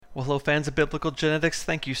Well, hello, fans of biblical genetics.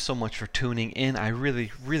 Thank you so much for tuning in. I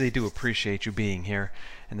really do appreciate you being here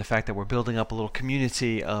and the fact that we're building up a little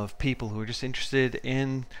community of people who are just interested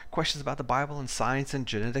in questions about the Bible and science and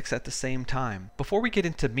genetics at the same time. Before we get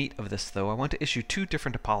into meat of this, though, I want to issue two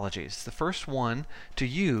different apologies. The first one to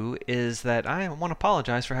you is that I want to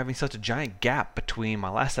apologize for having such a giant gap between my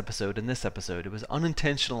last episode and this episode. It was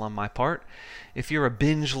unintentional on my part. If you're a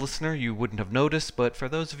binge listener, you wouldn't have noticed, but for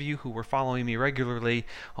those of you who were following me regularly,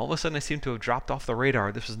 all of a sudden I seem to have dropped off the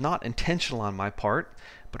radar. This was not intentional on my part,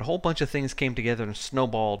 but a whole bunch of things came together and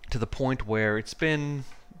snowballed to the point where it's been,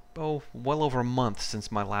 well over a month since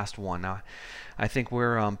my last one. Now, I think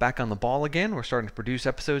we're back on the ball again. We're starting to produce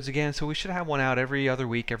episodes again, so we should have one out every other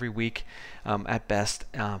week, every week at best,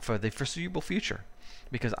 for the foreseeable future.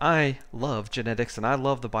 Because I love genetics and I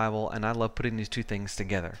love the Bible and I love putting these two things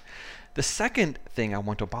together. The second thing I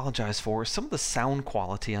want to apologize for is some of the sound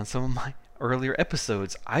quality on some of my earlier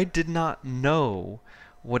episodes. I did not know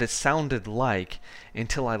what it sounded like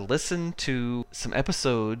until I listened to some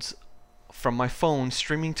episodes from my phone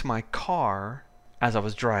streaming to my car as I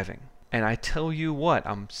was driving. And I tell you what,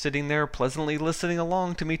 I'm sitting there pleasantly listening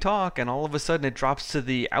along to me talk, and all of a sudden it drops to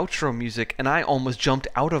the outro music, and I almost jumped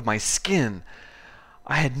out of my skin.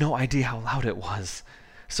 I had no idea how loud it was.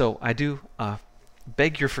 So I do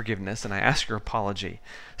beg your forgiveness and I ask your apology.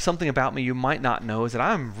 Something about me you might not know is that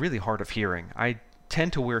I'm really hard of hearing. I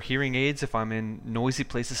tend to wear hearing aids if I'm in noisy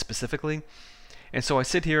places specifically. And so I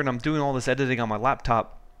sit here and I'm doing all this editing on my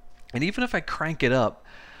laptop, and even if I crank it up,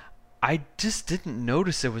 I just didn't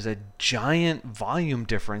notice there was a giant volume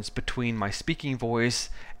difference between my speaking voice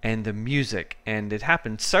and the music, and it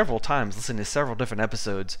happened several times listening to several different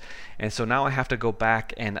episodes, and so now I have to go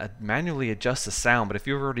back and manually adjust the sound. But if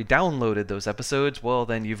you've already downloaded those episodes, well,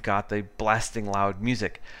 then you've got the blasting loud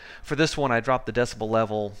music. For this one, I dropped the decibel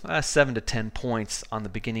level 7 to 10 points on the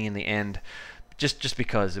beginning and the end, just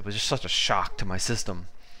because it was just such a shock to my system.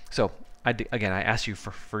 So again, I ask you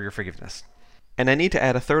for your forgiveness. And I need to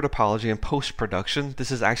add a third apology in post-production. This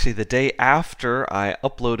is actually the day after I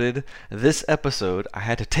uploaded this episode. I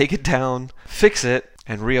had to take it down, fix it,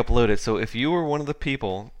 and re-upload it. So if you were one of the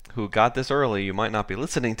people who got this early, you might not be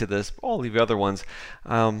listening to this, all the other ones.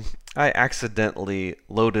 I accidentally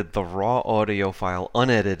loaded the raw audio file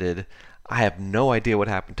unedited. I have no idea what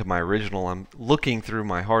happened to my original. I'm looking through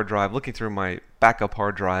my hard drive, looking through my backup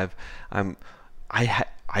hard drive. I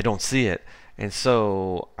don't see it. And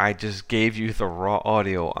so I just gave you the raw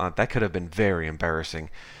audio. That could have been very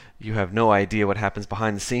embarrassing. You have no idea what happens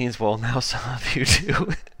behind the scenes. Well, now some of you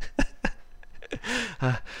do.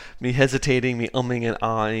 Me hesitating, me umming and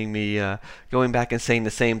ahhing, me going back and saying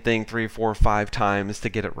the same thing 3, 4, 5 times to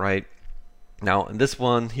get it right. Now, in this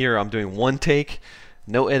one here, I'm doing one take,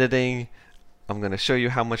 no editing. I'm going to show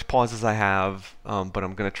you how much pauses I have, but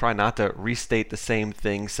I'm going to try not to restate the same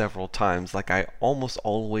thing several times like I almost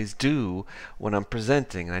always do when I'm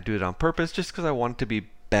presenting. And I do it on purpose just because I want it to be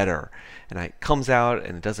better. And it comes out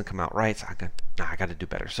and it doesn't come out right, so I got to do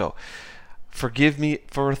better. So forgive me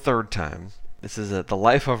for a third time. This is the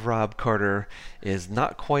life of Rob Carter is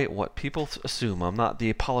not quite what people assume. I'm not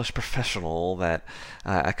the polished professional that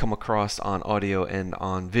I come across on audio and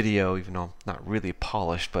on video, even though I'm not really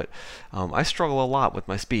polished, but I struggle a lot with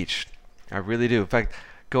my speech. I really do. In fact,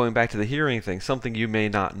 going back to the hearing thing, something you may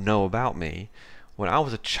not know about me, when I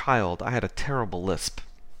was a child, I had a terrible lisp.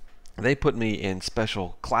 They put me in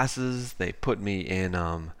special classes. They put me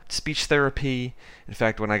in speech therapy. In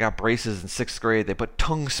fact, when I got braces in 6th grade, they put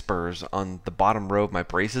tongue spurs on the bottom row of my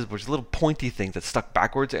braces, which is little pointy things that stuck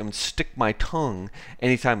backwards and would stick my tongue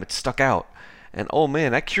anytime it stuck out. And oh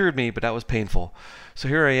man, that cured me, but that was painful. So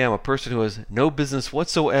here I am, a person who has no business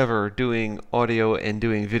whatsoever doing audio and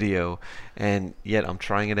doing video, and yet I'm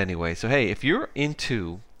trying it anyway. So hey, if you're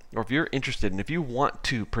into, or if you're interested, and if you want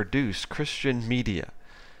to produce Christian media,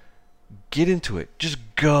 get into it. Just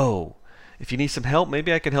go. If you need some help,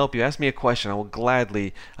 maybe I can help you. Ask me a question. I will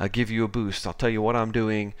gladly give you a boost. I'll tell you what I'm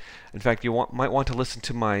doing. In fact, you might want to listen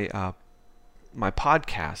to my my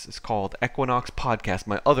podcast. It's called Equinox Podcast,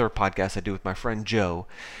 my other podcast I do with my friend Joe.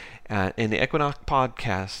 In the Equinox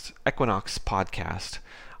podcast,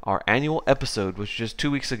 our annual episode, which was just 2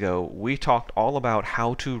 weeks ago, we talked all about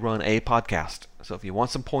how to run a podcast. So if you want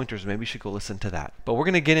some pointers, maybe you should go listen to that. But we're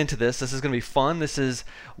going to get into this. This is going to be fun.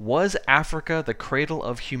 Was Africa the cradle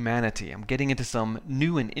of humanity? I'm getting into some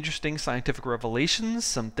new and interesting scientific revelations,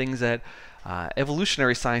 some things that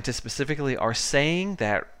evolutionary scientists specifically are saying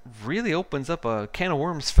that really opens up a can of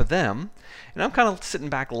worms for them. And I'm kind of sitting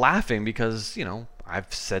back laughing because,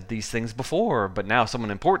 I've said these things before, but now someone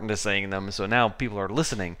important is saying them, so now people are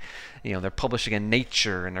listening. They're publishing in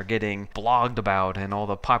Nature, and they're getting blogged about, and all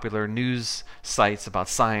the popular news sites about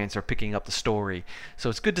science are picking up the story. So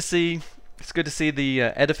it's good to see. It's good to see the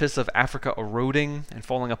edifice of Africa eroding and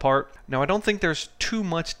falling apart. Now, I don't think there's too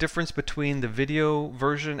much difference between the video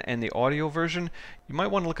version and the audio version. You might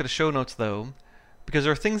want to look at the show notes, though, because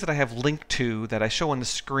there are things that I have linked to that I show on the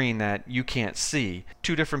screen that you can't see.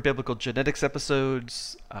 2 different biblical genetics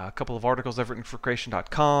episodes, a couple of articles I've written for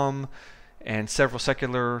creation.com, and several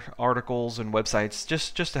secular articles and websites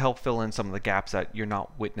just to help fill in some of the gaps that you're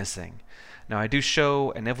not witnessing. Now, I do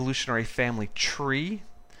show an evolutionary family tree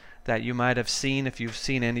that you might have seen if you've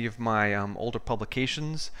seen any of my older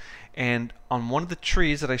publications. And on one of the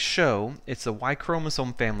trees that I show, it's a Y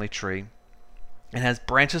chromosome family tree. It has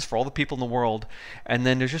branches for all the people in the world, and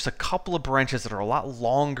then there's just a couple of branches that are a lot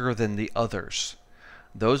longer than the others.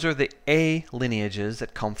 Those are the A lineages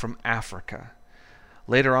that come from Africa.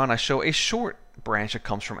 Later on, I show a short branch that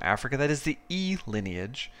comes from Africa, that is the E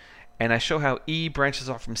lineage. And I show how E branches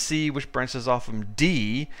off from C, which branches off from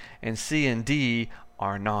D, and C and D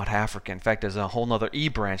are not African. In fact, there's a whole nother E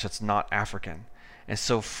branch that's not African. And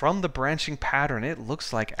so from the branching pattern, it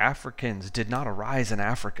looks like Africans did not arise in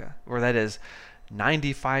Africa, or that is,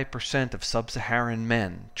 95% of sub-Saharan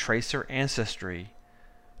men trace their ancestry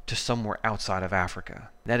to somewhere outside of Africa.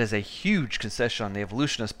 That is a huge concession on the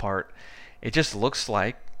evolutionist part. It just looks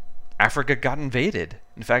like Africa got invaded.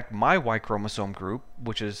 In fact, my Y chromosome group,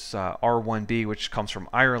 which is R1b, which comes from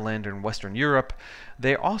Ireland and Western Europe,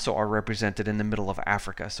 they also are represented in the middle of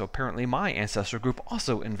Africa. So apparently my ancestral group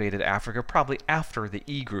also invaded Africa, probably after the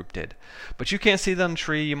E group did. But you can't see that on the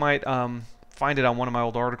tree. You might find it on one of my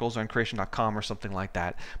old articles on creation.com or something like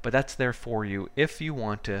that. But that's there for you if you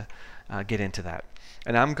want to get into that.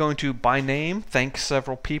 And I'm going to, by name, thank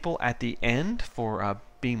several people at the end for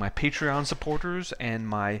being my Patreon supporters and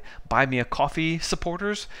my Buy Me a Coffee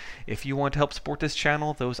supporters. If you want to help support this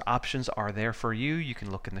channel, those options are there for you. You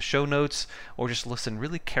can look in the show notes or just listen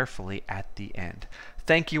really carefully at the end.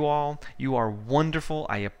 Thank you all. You are wonderful.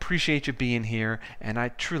 I appreciate you being here, and I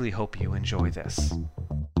truly hope you enjoy this.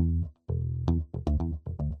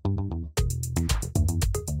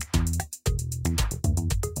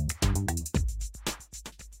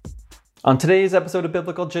 On today's episode of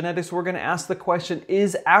Biblical Genetics, we're going to ask the question,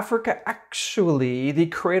 is Africa actually the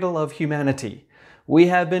cradle of humanity? We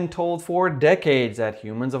have been told for decades that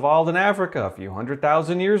humans evolved in Africa a few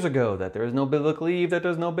 100,000 years ago, that there is no biblical Eve, that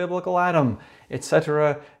there's no biblical Adam,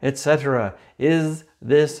 etc., etc. Is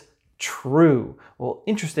this true? Well,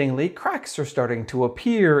 interestingly, cracks are starting to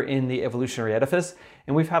appear in the evolutionary edifice,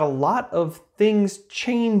 and we've had a lot of things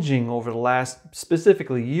changing over the last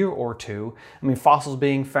specifically year or two. I mean, fossils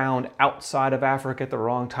being found outside of Africa at the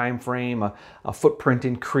wrong time frame, a footprint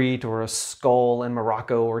in Crete, or a skull in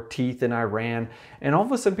Morocco, or teeth in Iran. And all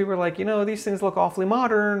of a sudden people are like, these things look awfully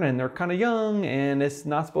modern and they're kind of young and it's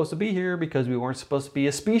not supposed to be here because we weren't supposed to be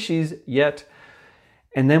a species yet.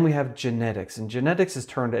 And then we have genetics, and genetics has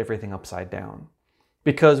turned everything upside down.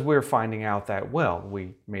 Because we're finding out that, well,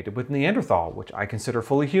 we made it with Neanderthal, which I consider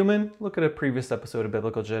fully human. Look at a previous episode of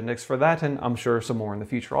Biblical Genetics for that, and I'm sure some more in the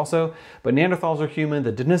future also. But Neanderthals are human.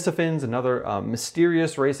 The Denisovans, another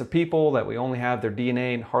mysterious race of people that we only have their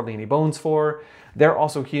DNA and hardly any bones for, they're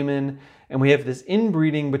also human. And we have this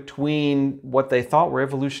inbreeding between what they thought were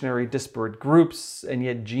evolutionary disparate groups, and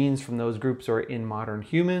yet genes from those groups are in modern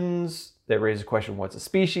humans. That raises the question, what's a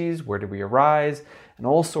species? Where did we arise? And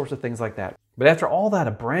all sorts of things like that. But after all that,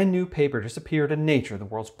 a brand new paper just appeared in Nature, the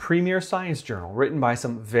world's premier science journal, written by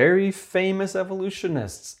some very famous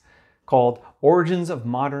evolutionists, called Origins of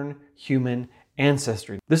Modern Human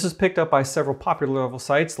Ancestry. This is picked up by several popular level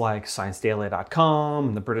sites like ScienceDaily.com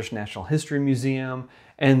and the British National History Museum,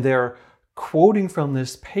 and they're quoting from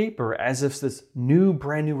this paper as if this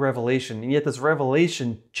brand new revelation, and yet this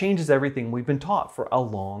revelation changes everything we've been taught for a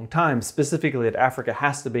long time, specifically that Africa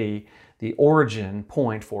has to be the origin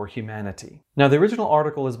point for humanity. Now, the original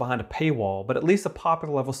article is behind a paywall, but at least the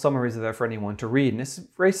popular level summaries are there for anyone to read. And this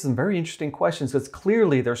raises some very interesting questions because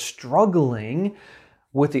clearly they're struggling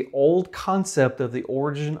with the old concept of the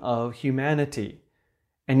origin of humanity.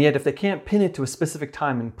 And yet, if they can't pin it to a specific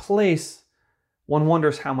time and place, one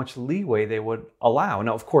wonders how much leeway they would allow.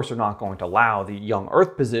 Now, of course, they're not going to allow the young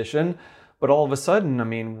Earth position, but all of a sudden, I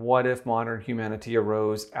mean, what if modern humanity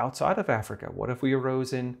arose outside of Africa? What if we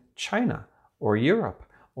arose in China or Europe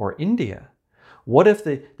or India? What if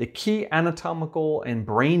the key anatomical and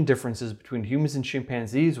brain differences between humans and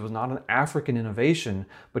chimpanzees was not an African innovation,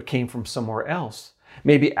 but came from somewhere else?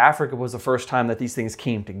 Maybe Africa was the first time that these things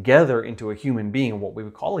came together into a human being, what we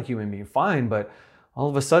would call a human being, fine, but All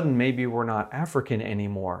of a sudden, maybe we're not African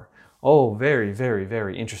anymore. Oh, very, very,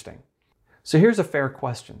 very interesting. So here's a fair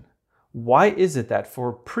question. Why is it that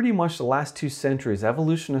for pretty much the last 2 centuries,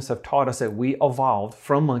 evolutionists have taught us that we evolved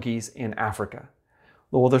from monkeys in Africa?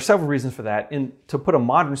 Well, there's several reasons for that. And to put a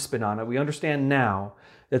modern spin on it, we understand now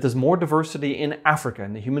that there's more diversity in Africa,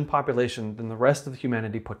 in the human population, than the rest of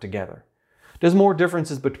humanity put together. There's more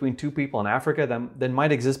differences between 2 people in Africa than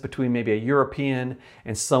might exist between maybe a European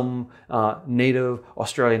and some native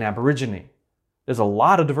Australian Aborigine. There's a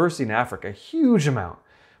lot of diversity in Africa, a huge amount.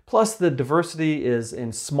 Plus, the diversity is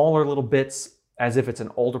in smaller little bits, as if it's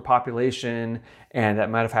an older population and that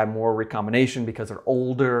might have had more recombination because they're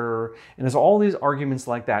older. And there's all these arguments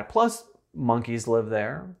like that. Plus, monkeys live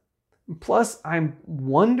there. Plus, I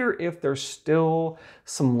wonder if there's still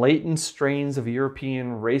some latent strains of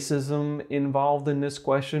European racism involved in this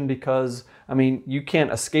question because, I mean, you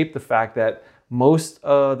can't escape the fact that most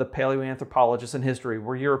of the paleoanthropologists in history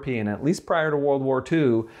were European, at least prior to World War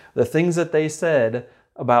II. The things that they said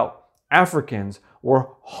about Africans were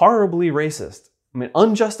horribly racist. I mean,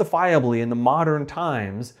 unjustifiably in the modern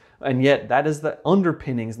times, and yet that is the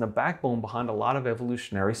underpinnings and the backbone behind a lot of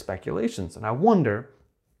evolutionary speculations. And I wonder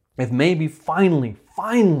if maybe finally,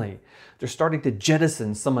 they're starting to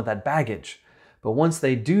jettison some of that baggage. But once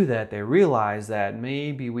they do that, they realize that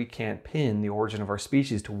maybe we can't pin the origin of our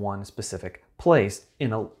species to one specific place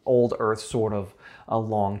in an old Earth sort of a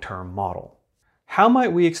long-term model. How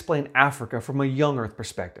might we explain Africa from a young Earth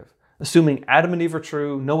perspective? Assuming Adam and Eve are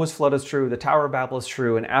true, Noah's flood is true, the Tower of Babel is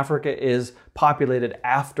true, and Africa is populated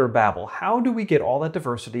after Babel. How do we get all that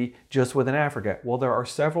diversity just within Africa? Well, there are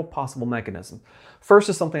several possible mechanisms. First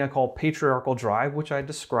is something I call patriarchal drive, which I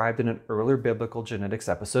described in an earlier biblical genetics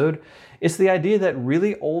episode. It's the idea that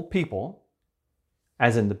really old people,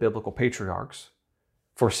 as in the biblical patriarchs,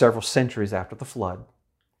 for several centuries after the flood,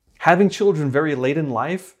 having children very late in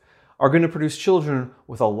life are going to produce children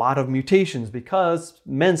with a lot of mutations because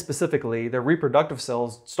men specifically, their reproductive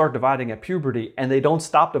cells start dividing at puberty and they don't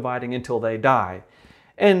stop dividing until they die.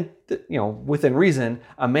 And, within reason,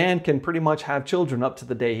 a man can pretty much have children up to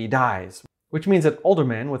the day he dies, which means that older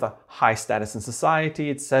men with a high status in society,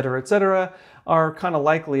 etc., are kind of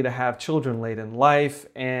likely to have children late in life,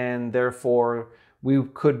 and therefore we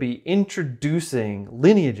could be introducing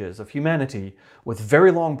lineages of humanity with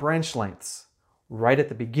very long branch lengths right at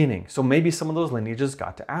the beginning. So maybe some of those lineages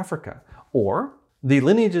got to Africa. Or the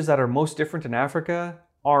lineages that are most different in Africa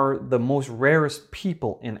are the most rarest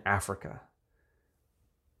people in Africa.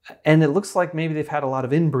 And it looks like maybe they've had a lot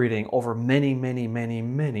of inbreeding over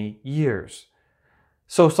many years.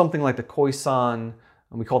 So something like the Khoisan,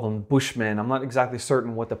 and we call them Bushmen. I'm not exactly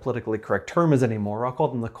certain what the politically correct term is anymore. I'll call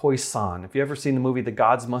them the Khoisan. If you've ever seen the movie The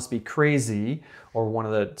Gods Must Be Crazy, or one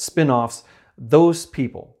of the spin-offs, those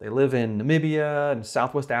people, they live in Namibia and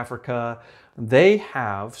Southwest Africa. They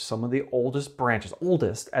have some of the oldest branches,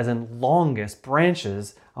 oldest as in longest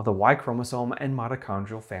branches of the Y chromosome and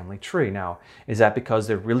mitochondrial family tree. Now, is that because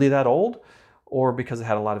they're really that old? Or because they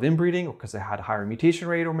had a lot of inbreeding? Or because they had a higher mutation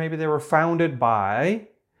rate? Or maybe they were founded by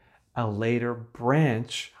a later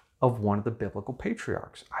branch of one of the biblical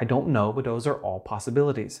patriarchs? I don't know, but those are all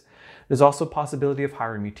possibilities. There's also a possibility of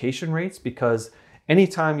higher mutation rates because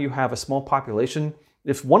anytime you have a small population,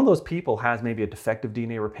 if one of those people has maybe a defective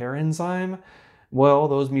DNA repair enzyme, well,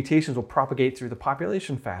 those mutations will propagate through the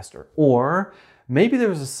population faster. Or maybe there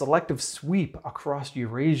was a selective sweep across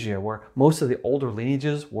Eurasia where most of the older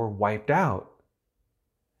lineages were wiped out.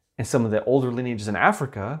 And some of the older lineages in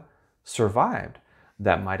Africa survived.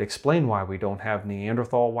 That might explain why we don't have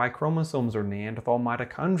Neanderthal Y chromosomes or Neanderthal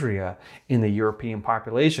mitochondria in the European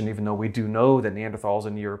population, even though we do know that Neanderthals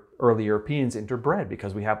and early Europeans interbred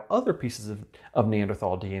because we have other pieces of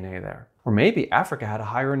Neanderthal DNA there. Or maybe Africa had a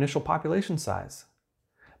higher initial population size.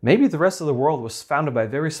 Maybe the rest of the world was founded by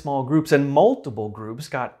very small groups and multiple groups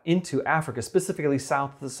got into Africa, specifically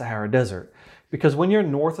south of the Sahara Desert. Because when you're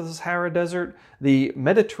north of the Sahara Desert, the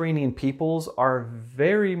Mediterranean peoples are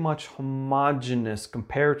very much homogeneous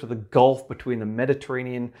compared to the gulf between the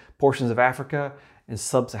Mediterranean portions of Africa and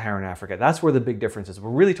sub-Saharan Africa. That's where the big difference is.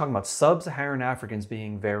 We're really talking about sub-Saharan Africans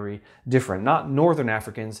being very different, not northern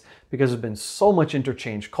Africans, because there's been so much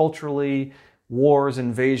interchange culturally, wars,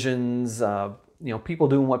 invasions, people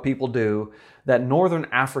doing what people do, that northern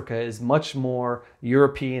Africa is much more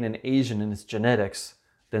European and Asian in its genetics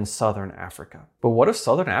than southern Africa. But what if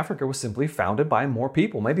southern Africa was simply founded by more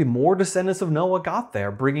people? Maybe more descendants of Noah got there,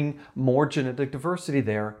 bringing more genetic diversity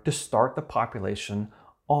there to start the population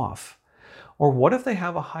off. Or what if they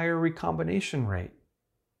have a higher recombination rate?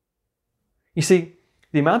 You see,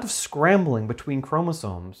 the amount of scrambling between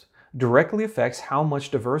chromosomes directly affects how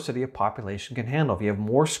much diversity a population can handle. If you have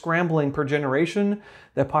more scrambling per generation,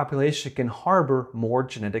 that population can harbor more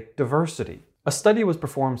genetic diversity. A study was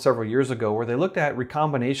performed several years ago where they looked at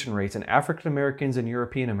recombination rates in African Americans and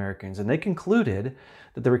European Americans, and they concluded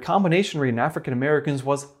that the recombination rate in African Americans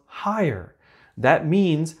was higher. That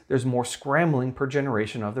means there's more scrambling per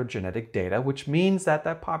generation of their genetic data, which means that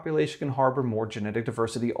that population can harbor more genetic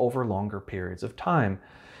diversity over longer periods of time.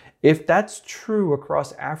 If that's true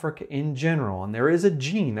across Africa in general, and there is a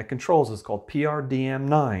gene that controls this called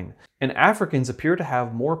PRDM9, and Africans appear to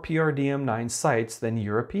have more PRDM9 sites than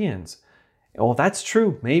Europeans. Well, if that's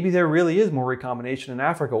true, maybe there really is more recombination in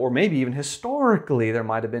Africa, or maybe even historically there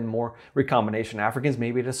might have been more recombination in Africans.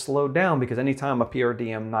 Maybe it has slowed down because anytime a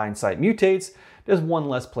PRDM9 site mutates, there's one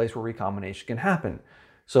less place where recombination can happen.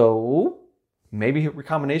 So maybe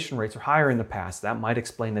recombination rates are higher in the past. That might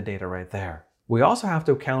explain the data right there. We also have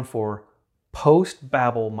to account for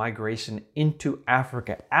post-Babel migration into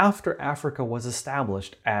Africa after Africa was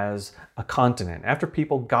established as a continent, after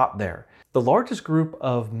people got there. The largest group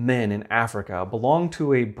of men in Africa belong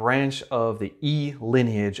to a branch of the E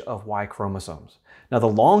lineage of Y chromosomes. Now, the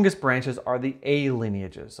longest branches are the A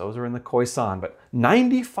lineages. Those are in the Khoisan, but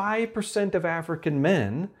 95% of African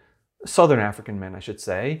men, Southern African men, I should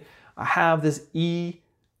say, have this E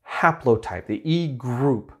haplotype, the E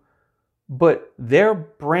group. But their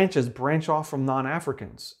branches branch off from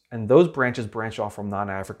non-Africans, and those branches branch off from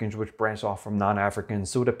non-Africans, which branch off from non-Africans.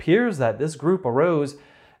 So it appears that this group arose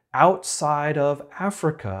outside of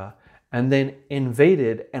Africa and then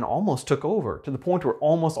invaded and almost took over, to the point where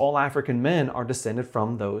almost all African men are descended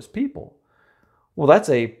from those people. Well, that's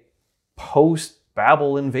a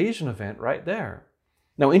post-Babel invasion event right there.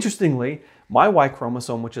 Now, interestingly, my Y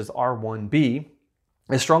chromosome, which is R1b,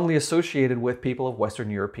 is strongly associated with people of Western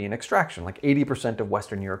European extraction, like 80% of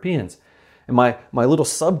Western Europeans. And my little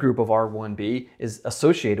subgroup of R1b is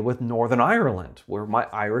associated with Northern Ireland, where my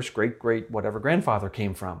Irish great-great-whatever-grandfather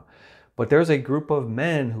came from. But there's a group of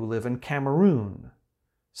men who live in Cameroon,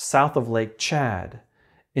 south of Lake Chad,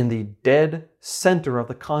 in the dead center of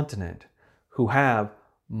the continent, who have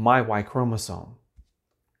my Y chromosome.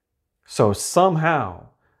 So somehow,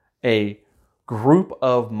 a group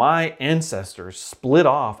of my ancestors split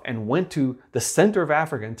off and went to the center of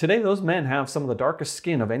Africa. And today those men have some of the darkest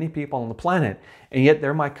skin of any people on the planet. And yet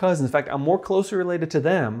they're my cousins. In fact, I'm more closely related to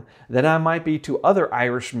them than I might be to other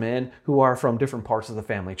Irish men who are from different parts of the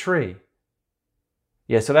family tree.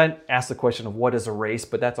 Yeah, so that asks the question of what is a race,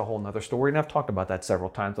 but that's a whole nother story. And I've talked about that several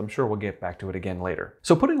times. I'm sure we'll get back to it again later.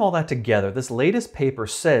 So putting all that together, this latest paper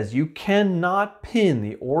says you cannot pin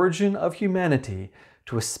the origin of humanity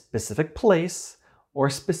to a specific place or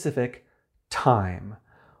a specific time.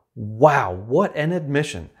 Wow, what an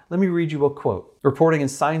admission. Let me read you a quote. Reporting in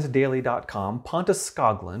ScienceDaily.com, Pontus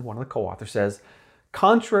Skoglund, one of the co-authors, says,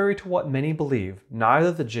 "Contrary to what many believe,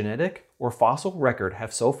 neither the genetic or fossil record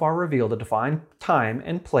have so far revealed a defined time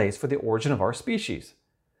and place for the origin of our species.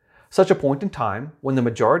 Such a point in time, when the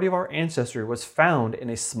majority of our ancestry was found in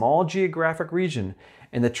a small geographic region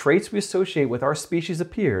and the traits we associate with our species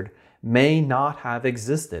appeared, may not have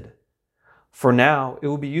existed. For now, it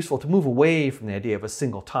will be useful to move away from the idea of a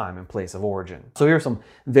single time and place of origin." So here are some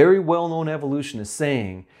very well-known evolutionists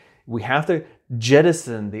saying we have to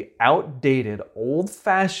jettison the outdated,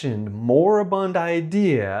 old-fashioned, moribund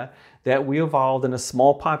idea that we evolved in a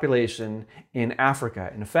small population in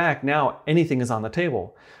Africa. In fact, now anything is on the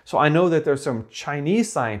table. So I know that there's some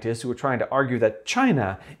Chinese scientists who are trying to argue that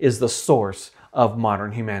China is the source of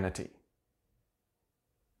modern humanity.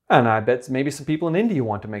 And I bet maybe some people in India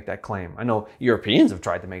want to make that claim. I know Europeans have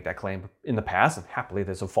tried to make that claim in the past, and happily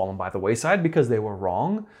those have fallen by the wayside because they were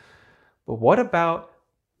wrong. But what about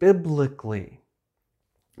biblically?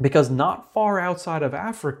 Because not far outside of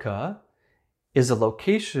Africa is a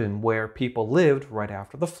location where people lived right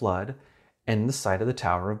after the flood and the site of the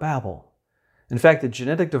Tower of Babel. In fact, the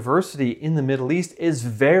genetic diversity in the Middle East is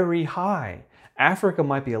very high. Africa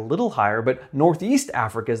might be a little higher, but Northeast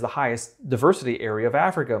Africa is the highest diversity area of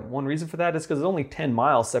Africa. One reason for that is because only 10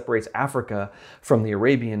 miles separates Africa from the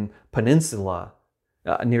Arabian Peninsula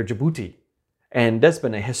near Djibouti. And that's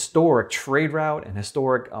been a historic trade route and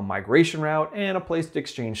historic migration route and a place to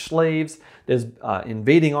exchange slaves. There's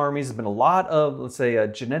invading armies. There's been a lot of, let's say, a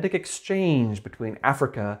genetic exchange between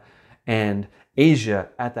Africa and Asia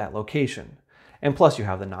at that location. And plus you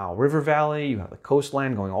have the Nile River Valley, you have the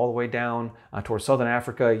coastline going all the way down towards southern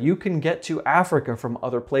Africa. You can get to Africa from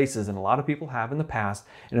other places, and a lot of people have in the past,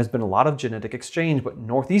 and there's been a lot of genetic exchange, but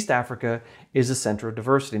Northeast Africa is the center of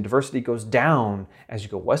diversity, and diversity goes down as you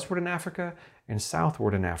go westward in Africa and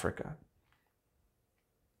southward in Africa.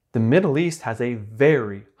 the Middle East has a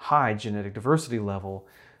very high genetic diversity level.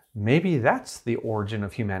 Maybe that's the origin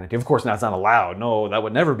of humanity. Of course, that's not allowed. No, that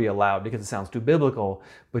would never be allowed because it sounds too biblical.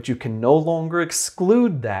 But you can no longer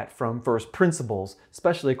exclude that from first principles,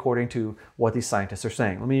 especially according to what these scientists are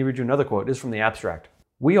saying. Let me read you another quote. This is from the abstract.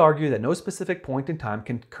 We argue that no specific point in time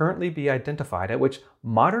can currently be identified at which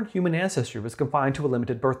modern human ancestry was confined to a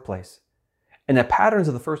limited birthplace, and that patterns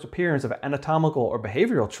of the first appearance of anatomical or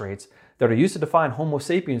behavioral traits that are used to define Homo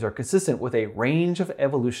sapiens are consistent with a range of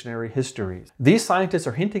evolutionary histories. These scientists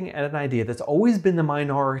are hinting at an idea that's always been the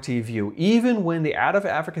minority view. Even when the out of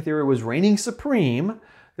Africa theory was reigning supreme,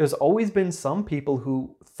 there's always been some people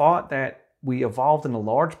who thought that we evolved in a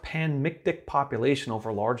large pan-mictic population over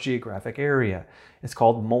a large geographic area. It's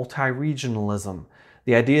called multi-regionalism.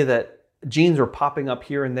 The idea that genes are popping up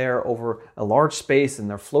here and there over a large space and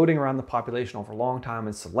they're floating around the population over a long time,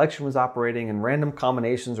 and selection was operating and random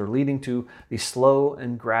combinations are leading to the slow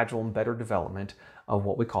and gradual and better development of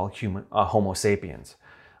what we call Homo sapiens.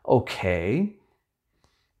 Okay,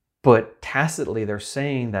 but tacitly they're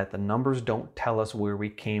saying that the numbers don't tell us where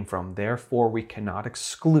we came from. Therefore, we cannot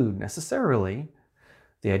exclude necessarily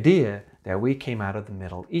the idea that we came out of the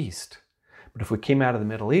Middle East. But if we came out of the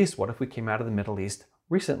Middle East, what if we came out of the Middle East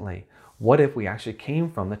recently? What if we actually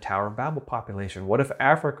came from the Tower of Babel population? What if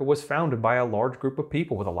Africa was founded by a large group of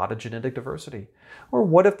people with a lot of genetic diversity? Or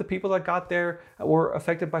what if the people that got there were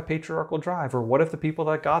affected by patriarchal drive? Or what if the people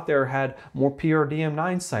that got there had more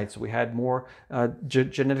PRDM9 sites? We had more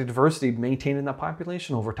genetic diversity maintained in that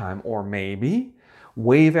population over time. Or maybe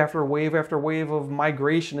wave after wave after wave of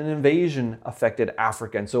migration and invasion affected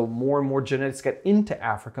Africa, and so more and more genetics get into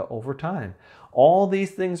Africa over time. All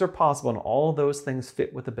these things are possible, and all those things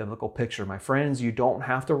fit with the biblical picture. My friends, you don't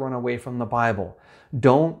have to run away from the Bible.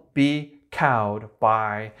 Don't be cowed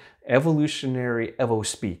by evolutionary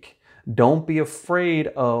evo-speak. Don't be afraid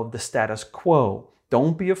of the status quo.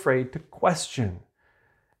 Don't be afraid to question.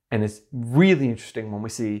 And it's really interesting when we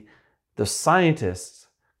see the scientists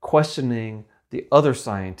questioning the other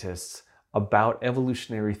scientists about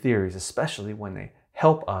evolutionary theories, especially when they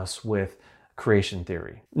help us with creation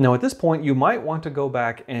theory. Now, at this point, you might want to go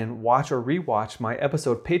back and watch or rewatch my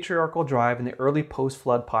episode Patriarchal Drive in the Early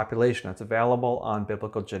Post-Flood Population. That's available on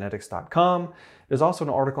biblicalgenetics.com. There's also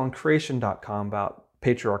an article on creation.com about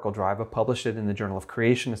Patriarchal Drive. I published it in the Journal of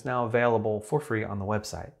Creation. It's now available for free on the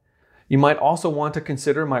website. You might also want to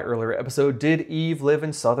consider my earlier episode, Did Eve Live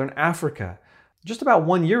in Southern Africa? Just about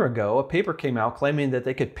 1 year ago, a paper came out claiming that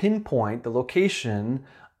they could pinpoint the location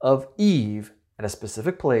of Eve at a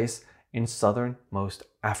specific place in southernmost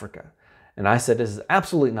Africa. And I said this is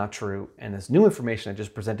absolutely not true, and this new information I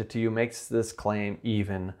just presented to you makes this claim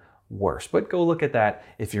even worse. But go look at that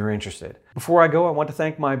if you're interested. Before I go, I want to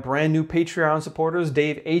thank my brand new Patreon supporters,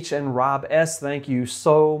 Dave H. and Rob S. Thank you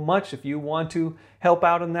so much. If you want to help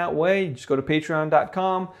out in that way, just go to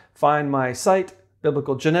patreon.com, find my site,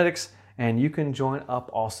 Biblical Genetics, and you can join up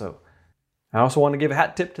also. I also want to give a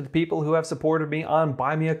hat tip to the people who have supported me on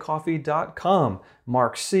buymeacoffee.com.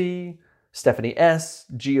 Mark C., Stephanie S.,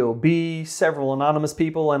 GOB, several anonymous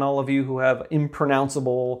people, and all of you who have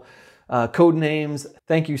impronounceable code names.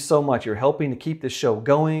 Thank you so much. You're helping to keep this show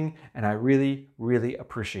going, and I really, really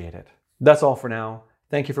appreciate it. That's all for now.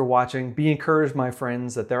 Thank you for watching. Be encouraged, my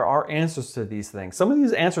friends, that there are answers to these things. Some of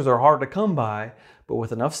these answers are hard to come by, but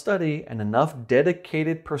with enough study and enough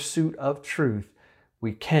dedicated pursuit of truth,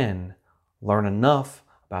 we can learn enough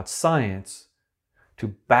about science to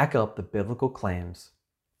back up the biblical claims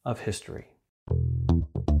of history.